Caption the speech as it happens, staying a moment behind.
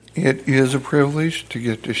It is a privilege to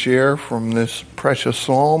get to share from this precious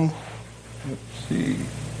psalm. Let's see.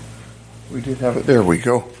 We did have it. There we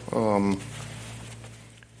go.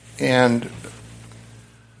 And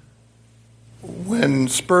when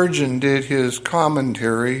Spurgeon did his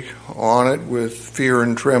commentary on it with fear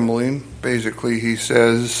and trembling, basically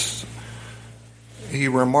he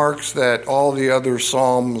remarks that all the other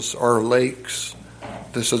psalms are lakes.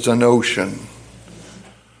 This is an ocean.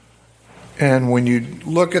 And when you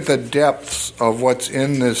look at the depths of what's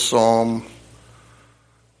in this psalm,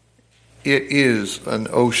 it is an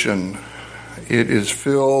ocean. It is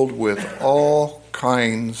filled with all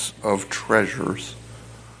kinds of treasures.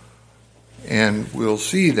 And we'll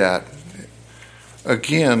see that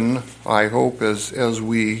again, I hope, as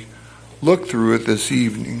we look through it this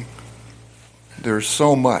evening. There's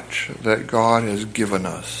so much that God has given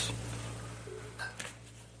us.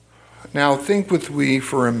 Now think with me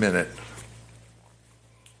for a minute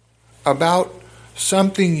about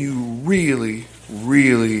something you really,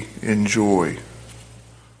 really enjoy.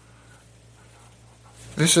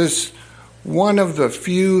 This is one of the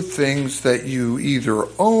few things that you either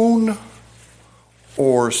own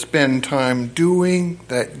or spend time doing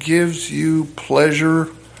that gives you pleasure,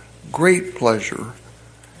 great pleasure.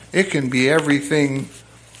 It can be everything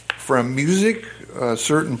from music. A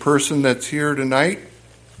certain person that's here tonight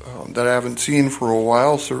that I haven't seen for a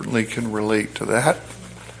while certainly can relate to that.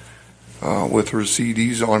 With her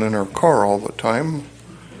CDs on in her car all the time.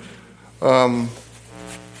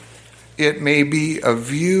 It may be a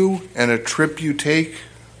view and a trip you take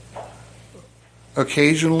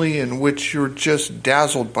occasionally in which you're just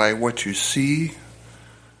dazzled by what you see.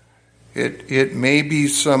 It may be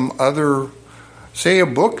some other, say a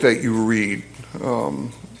book that you read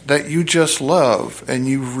that you just love and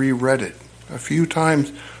you've reread it a few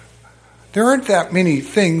times. There aren't that many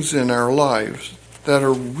things in our lives that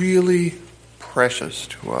are really precious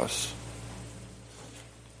to us.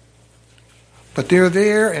 But they're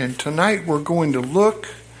there, and tonight we're going to look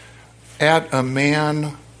at a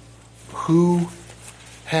man who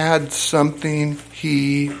had something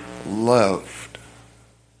he loved.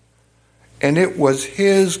 And it was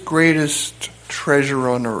his greatest treasure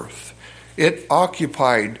on earth. It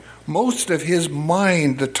occupied most of his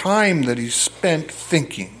mind, the time that he spent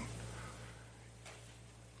thinking.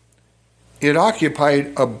 It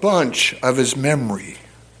occupied a bunch of his memory.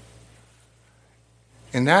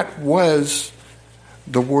 And that was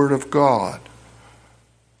the Word of God.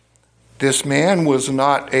 This man was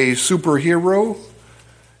not a superhero.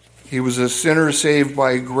 He was a sinner saved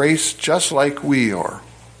by grace just like we are.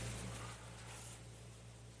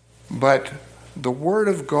 But the Word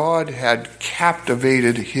of God had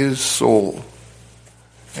captivated his soul,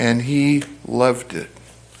 and he loved it.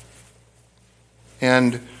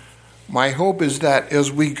 And my hope is that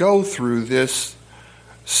as we go through this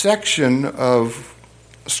section of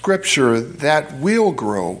Scripture, that we'll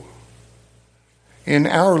grow in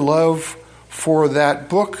our love for that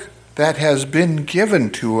book that has been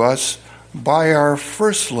given to us by our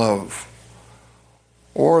first love,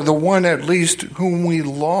 or the one at least whom we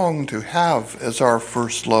long to have as our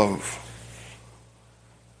first love.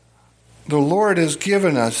 The Lord has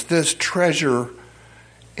given us this treasure,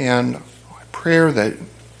 and I pray that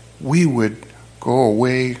we would go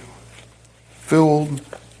away filled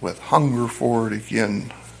with hunger for it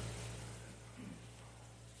again.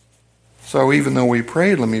 So even though we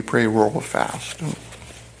prayed, let me pray real fast.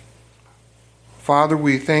 Father,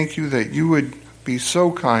 we thank you that you would be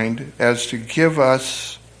so kind as to give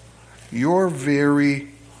us your very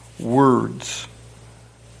words,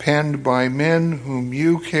 penned by men whom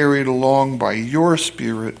you carried along by your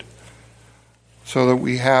Spirit, so that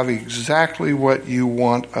we have exactly what you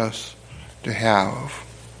want us to have.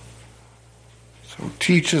 So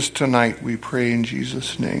teach us tonight, we pray in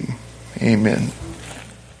Jesus' name. Amen.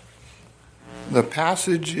 The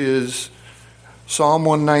passage is Psalm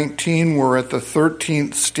 119. We're at the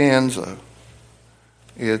 13th stanza.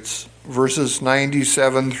 It's verses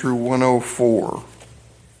 97 through 104.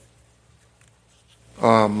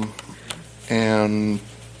 And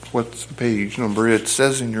what's the page number? It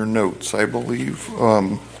says in your notes, I believe.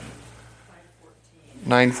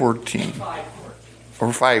 914.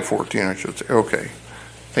 Or 514, I should say. Okay.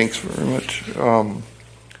 Thanks very much.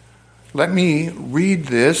 Let me read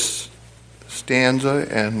this stanza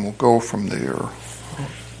and we'll go from there.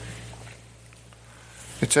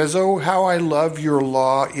 It says, "Oh, how I love your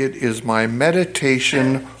law. It is my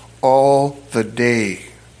meditation all the day.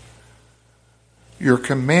 Your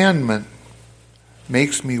commandment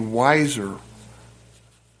makes me wiser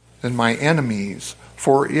than my enemies,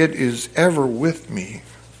 for it is ever with me.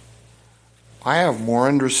 I have more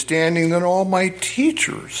understanding than all my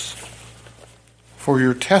teachers, for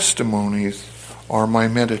your testimonies are my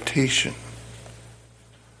meditation.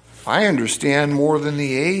 I understand more than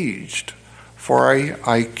the aged, for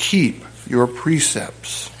I keep your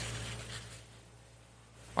precepts.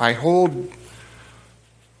 I hold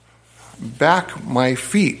back my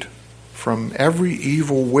feet from every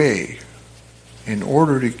evil way in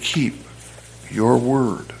order to keep your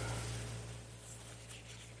word.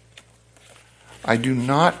 I do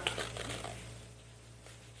not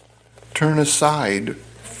turn aside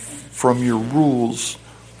from your rules,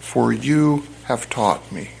 for you have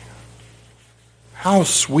taught me. How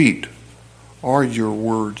sweet are your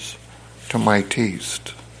words to my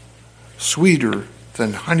taste, sweeter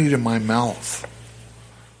than honey to my mouth.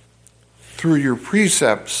 Through your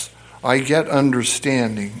precepts I get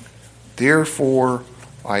understanding, therefore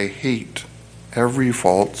I hate every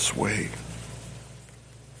false way.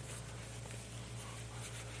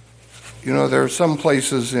 You know, there are some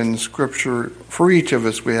places in Scripture, for each of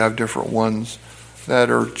us we have different ones,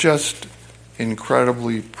 that are just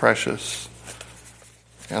incredibly precious.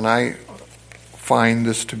 And I find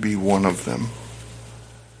this to be one of them.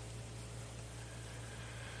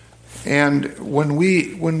 And when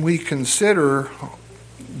we consider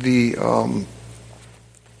the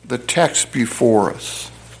text before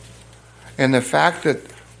us, and the fact that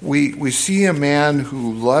we see a man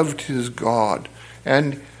who loved his God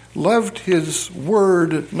and loved his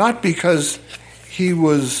word, not because he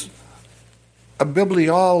was a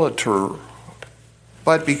bibliolater,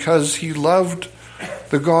 but because he loved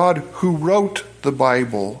the God who wrote the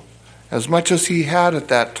Bible as much as he had at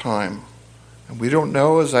that time. And we don't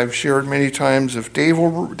know, as I've shared many times, if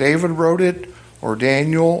David wrote it, or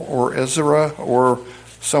Daniel, or Ezra, or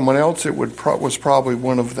someone else. It was probably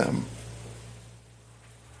one of them.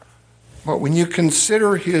 But when you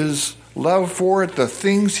consider his love for it, the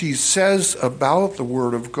things he says about the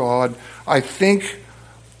Word of God, I think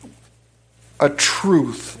a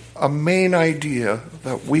truth, a main idea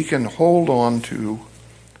that we can hold on to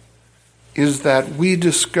is that we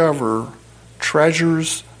discover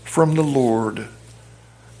treasures from the Lord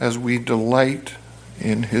as we delight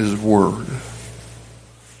in his Word.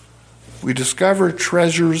 We discover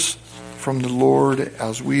treasures from the Lord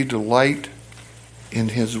as we delight in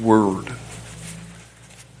his Word.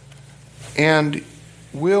 And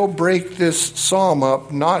we'll break this psalm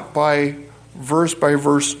up not by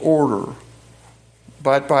verse order,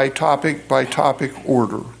 but by topic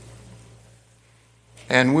order.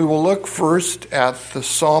 And we will look first at the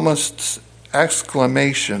psalmist's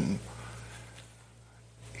exclamation,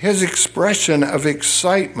 his expression of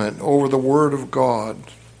excitement over the Word of God.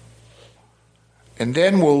 And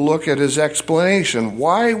then we'll look at his explanation.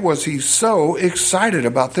 Why was he so excited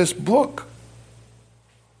about this book?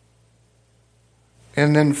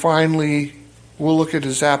 And then finally, we'll look at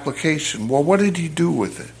his application. Well, what did he do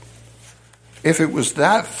with it? If it was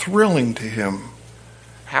that thrilling to him,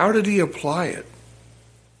 how did he apply it?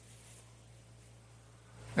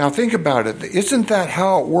 Now think about it. Isn't that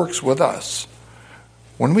how it works with us?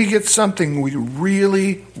 When we get something we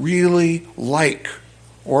really, really like,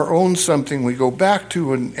 or own something we go back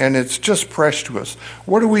to and it's just fresh to us,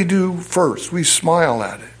 what do we do first? We smile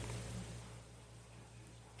at it.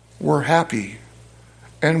 We're happy.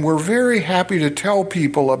 And we're very happy to tell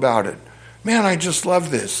people about it. Man, I just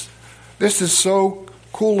love this. This is so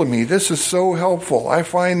cool to me. This is so helpful. I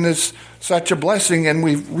find this such a blessing. And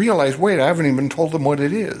we realize, wait, I haven't even told them what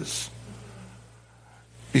it is.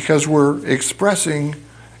 Because we're expressing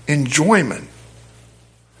enjoyment.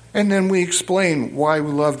 And then we explain why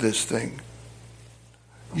we love this thing.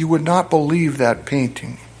 You would not believe that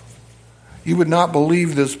painting. You would not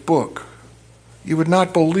believe this book. You would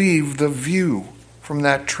not believe the view from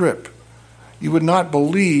that trip. You would not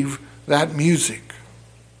believe that music.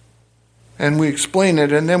 And we explain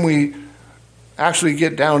it, and then we actually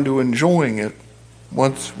get down to enjoying it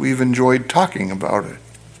once we've enjoyed talking about it.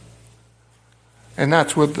 And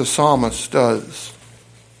that's what the psalmist does.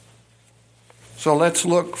 So let's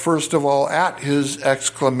look first of all at his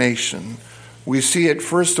exclamation. We see it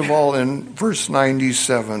first of all in verse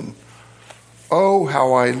 97. Oh,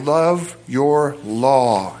 how I love your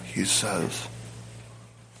law, he says.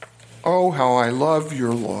 Oh, how I love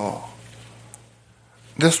your law.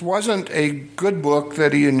 This wasn't a good book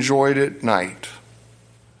that he enjoyed at night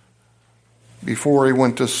before he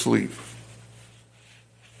went to sleep.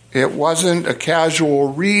 It wasn't a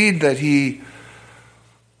casual read that he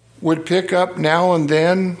would pick up now and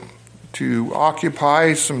then to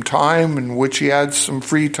occupy some time in which he had some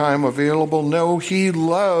free time available. No, he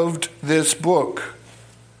loved this book.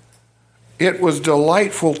 It was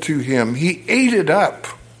delightful to him. He ate it up.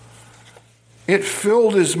 It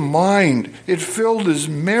filled his mind. It filled his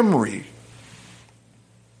memory.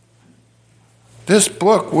 This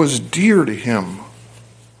book was dear to him.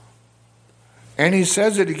 And he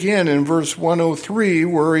says it again in verse 103,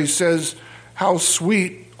 where he says, "How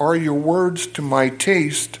sweet are your words to my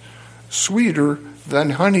taste, sweeter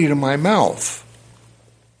than honey to my mouth."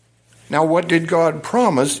 Now, what did God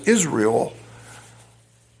promise Israel?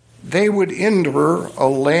 They would enter a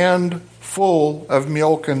land full of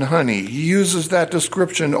milk and honey. He uses that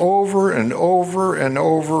description over and over and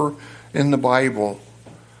over in the Bible.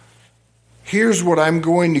 Here's what I'm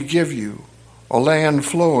going to give you, a land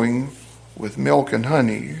flowing with milk and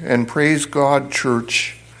honey. And praise God,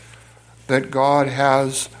 church, that God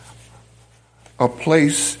has a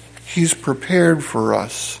place He's prepared for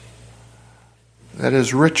us that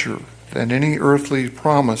is richer than any earthly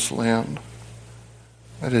promised land,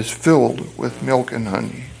 that is filled with milk and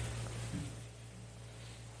honey.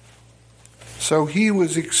 So he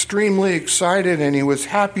was extremely excited, and he was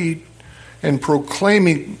happy and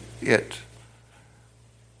proclaiming it.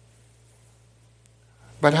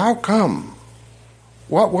 But how come?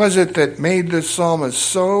 What was it that made this psalmist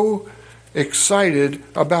so excited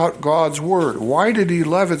about God's word? Why did he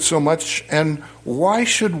love it so much, and why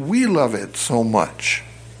should we love it so much?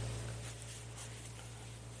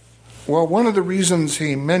 Well, one of the reasons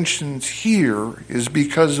he mentions here is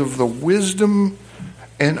because of the wisdom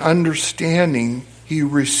and understanding he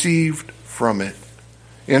received from it.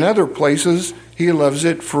 In other places, he loves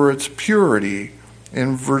it for its purity.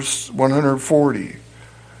 In verse 140,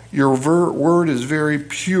 your word is very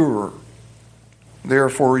pure,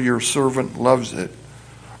 therefore your servant loves it.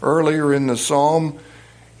 Earlier in the psalm,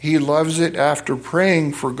 he loves it after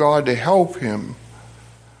praying for God to help him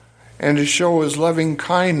and to show his loving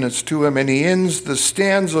kindness to him. And he ends the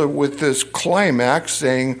stanza with this climax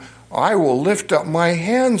saying, I will lift up my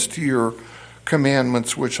hands to your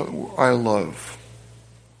commandments, which I love.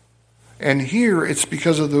 And here it's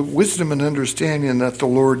because of the wisdom and understanding that the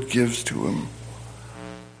Lord gives to him.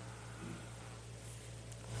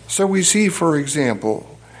 So we see, for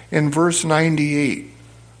example, in verse 98,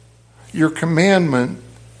 your commandment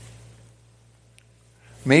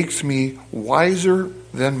makes me wiser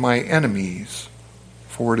than my enemies,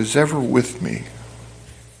 for it is ever with me.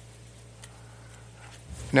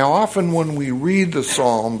 Now, often when we read the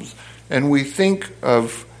Psalms and we think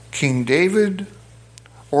of King David,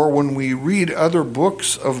 or when we read other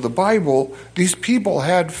books of the Bible, these people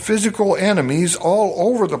had physical enemies all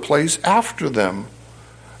over the place after them.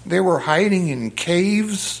 They were hiding in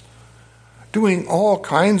caves, doing all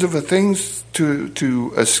kinds of things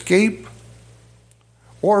to escape,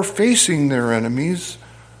 or facing their enemies.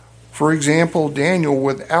 For example, Daniel,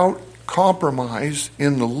 without compromise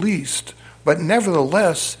in the least, but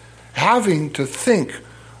nevertheless having to think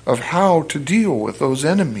of how to deal with those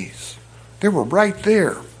enemies. They were right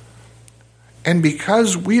there. And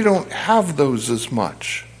because we don't have those as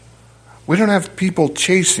much, we don't have people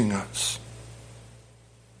chasing us.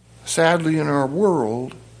 Sadly, in our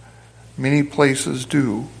world, many places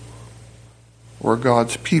do, where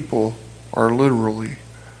God's people are literally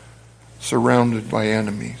surrounded by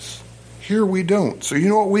enemies. Here we don't. So you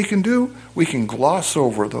know what we can do? We can gloss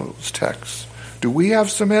over those texts. Do we have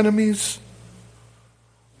some enemies?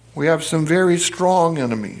 We have some very strong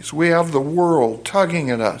enemies. We have the world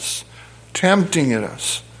tugging at us, tempting at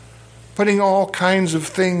us, putting all kinds of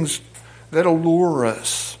things that allure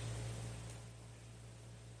us,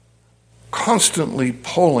 constantly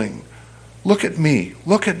pulling. Look at me,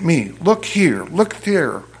 look here, look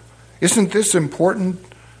there. Isn't this important?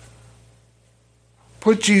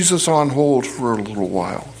 Put Jesus on hold for a little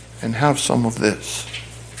while and have some of this.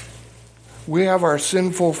 We have our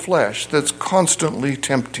sinful flesh that's constantly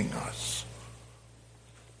tempting us,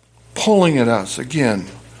 pulling at us again,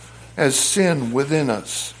 as sin within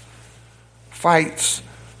us fights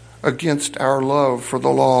against our love for the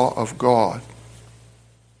law of God.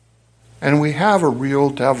 And we have a real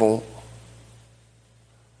devil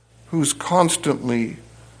who's constantly,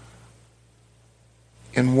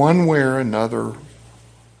 in one way or another,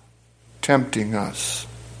 tempting us,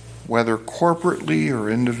 whether corporately or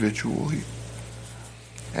individually.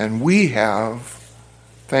 And we have,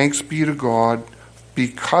 thanks be to God,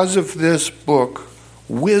 because of this book,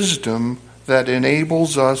 wisdom that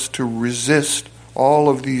enables us to resist all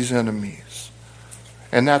of these enemies.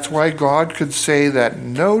 And that's why God could say that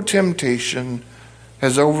no temptation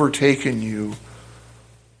has overtaken you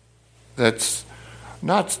that's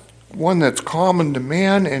not one that's common to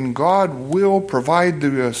man, and God will provide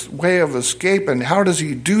the way of escape. And how does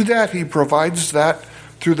he do that? He provides that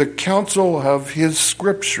through the counsel of his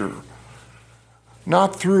Scripture,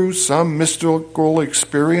 not through some mystical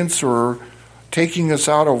experience or taking us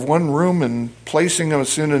out of one room and placing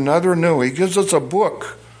us in another. No, he gives us a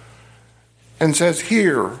book and says,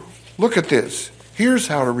 here, look at this. Here's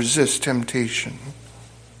how to resist temptation.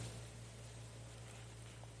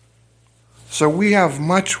 So we have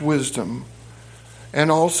much wisdom.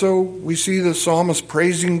 And also we see the psalmist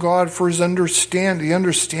praising God for his the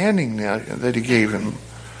understanding that he gave him.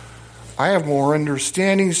 I have more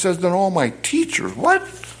understanding, he says, than all my teachers. What?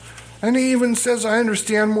 And he even says, I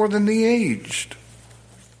understand more than the aged.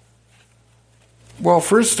 Well,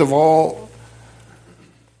 first of all,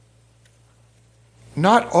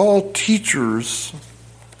 not all teachers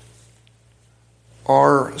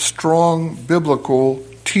are strong biblical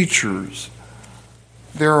teachers.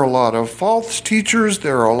 There are a lot of false teachers.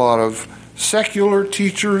 There are a lot of secular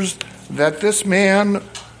teachers that this man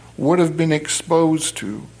would have been exposed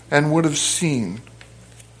to and would have seen.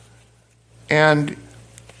 And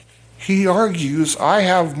he argues, I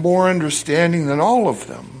have more understanding than all of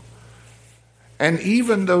them. And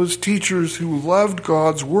even those teachers who loved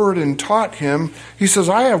God's word and taught him, he says,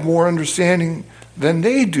 I have more understanding than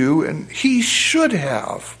they do, and he should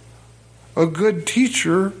have. A good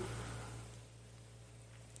teacher,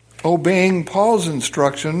 obeying Paul's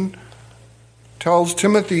instruction, tells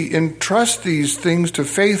Timothy, entrust these things to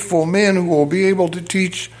faithful men who will be able to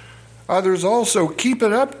teach others also. Keep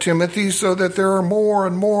it up, Timothy, so that there are more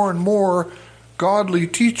and more and more godly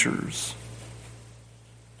teachers.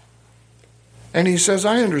 And he says,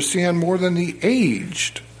 I understand more than the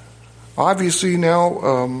aged. Obviously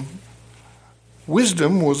now,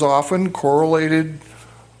 wisdom was often correlated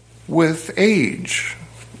with age.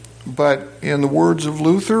 But in the words of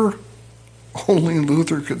Luther, only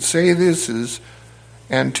Luther could say this, is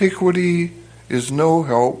antiquity is no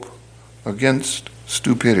help against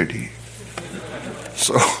stupidity.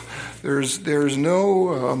 So there's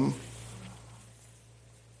no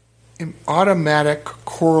automatic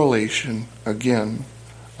correlation, again,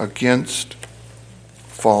 against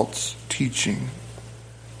false teaching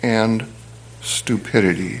and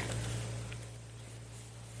stupidity.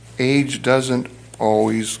 Age doesn't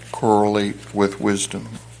always correlate with wisdom.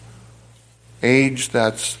 Age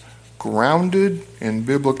that's grounded in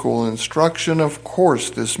biblical instruction, of course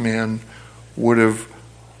this man would have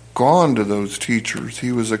gone to those teachers.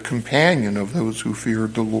 He was a companion of those who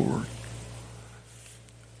feared the Lord.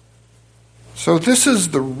 So this is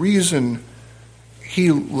the reason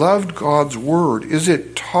he loved God's word, is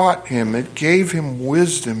it taught him, it gave him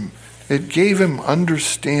wisdom, it gave him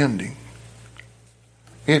understanding.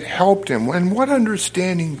 It helped him. And what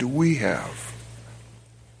understanding do we have?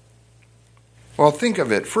 Well, think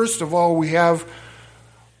of it. First of all, we have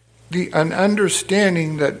an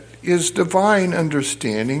understanding that is divine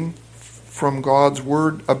understanding from God's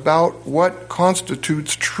word about what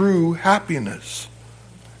constitutes true happiness.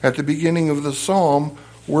 At the beginning of the psalm,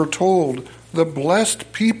 we're told, the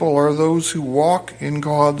blessed people are those who walk in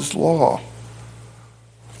God's law.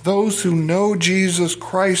 Those who know Jesus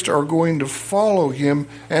Christ are going to follow him,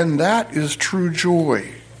 and that is true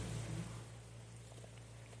joy.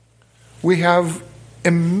 We have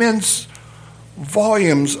immense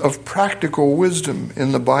volumes of practical wisdom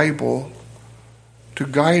in the Bible to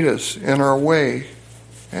guide us in our way.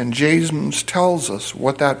 And James tells us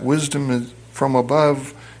what that wisdom is from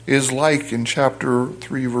above is like in chapter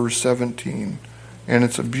 3, verse 17. And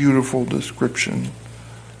it's a beautiful description.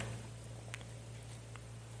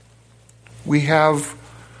 We have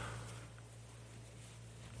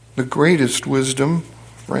the greatest wisdom,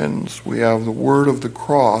 friends. We have the word of the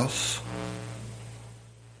cross.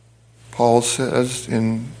 Paul says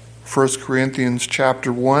in 1 Corinthians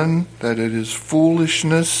chapter 1 that it is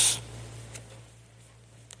foolishness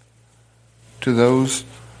to those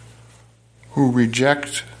who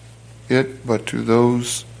reject it, but to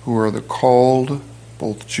those who are the called,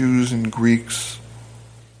 both Jews and Greeks,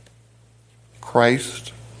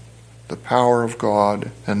 Christ, the power of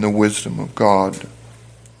God, and the wisdom of God.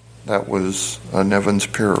 That was Nevin's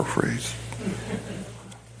paraphrase.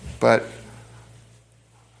 But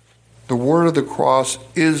the word of the cross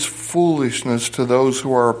is foolishness to those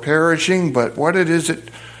who are perishing, but what it is,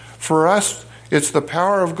 for us, it's the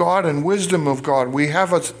power of God and wisdom of God. We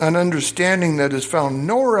have an understanding that is found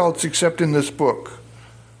nowhere else except in this book.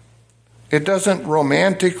 It doesn't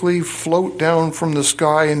romantically float down from the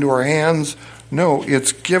sky into our hands. No,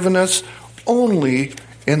 it's given us only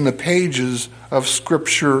in the pages of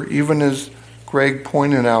Scripture, even as Greg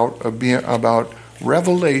pointed out about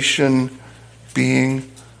Revelation being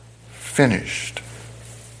finished.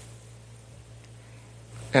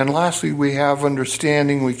 And lastly, we have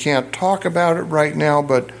understanding. We can't talk about it right now,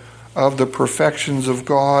 but of the perfections of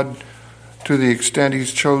God to the extent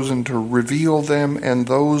he's chosen to reveal them, and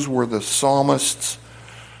those were the psalmist's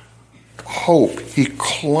hope. He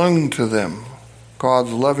clung to them.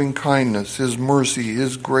 God's loving kindness, his mercy,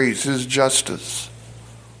 his grace, his justice.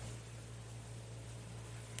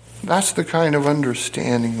 That's the kind of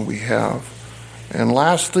understanding we have. And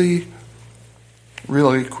lastly,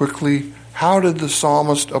 really quickly, how did the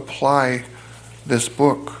psalmist apply this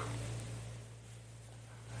book?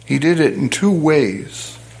 He did it in two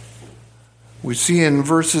ways. We see in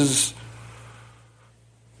verses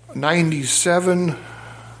 97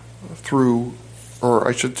 through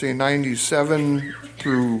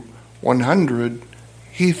 100,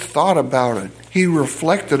 he thought about it. He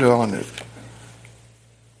reflected on it.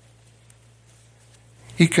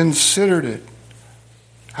 He considered it.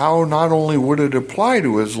 How not only would it apply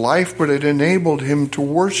to his life, but it enabled him to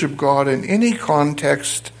worship God in any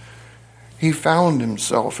context he found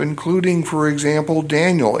himself, including, for example,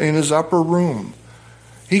 Daniel in his upper room.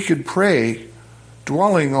 He could pray,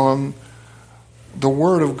 dwelling on the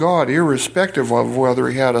Word of God, irrespective of whether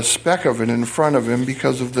he had a speck of it in front of him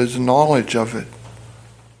because of his knowledge of it.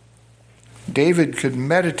 David could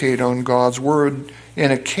meditate on God's Word in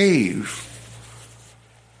a cave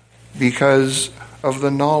because of the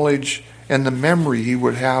knowledge and the memory he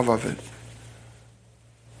would have of it.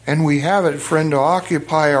 And we have it, friend, to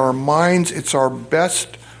occupy our minds. It's our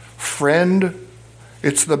best friend.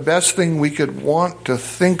 It's the best thing we could want to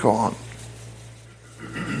think on.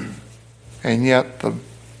 And yet the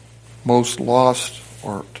most lost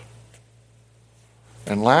art.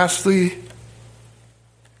 And lastly,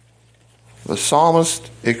 the psalmist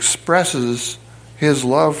expresses his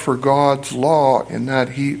love for God's law in that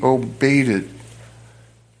he obeyed it.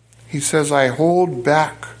 He says, I hold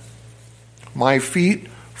back my feet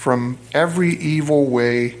from every evil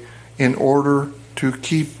way in order to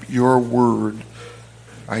keep your word.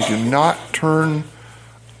 I do not turn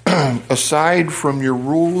aside from your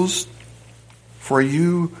rules, for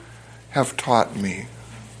you have taught me.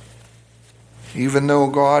 Even though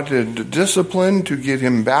God had disciplined to get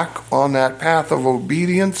him back on that path of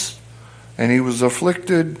obedience, and he was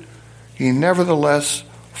afflicted, he nevertheless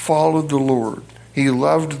followed the Lord. He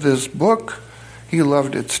loved this book, he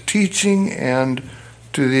loved its teaching, and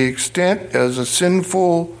to the extent as a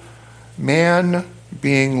sinful man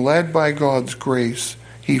being led by God's grace,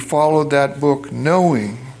 he followed that book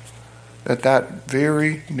knowing that that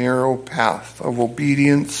very narrow path of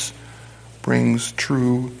obedience brings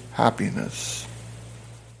true happiness.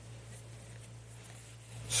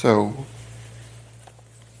 So,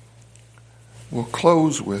 we'll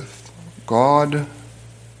close with God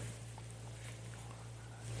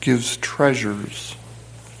gives treasures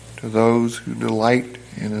to those who delight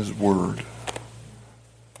in his word.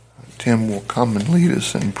 Tim will come and lead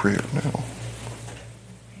us in prayer now.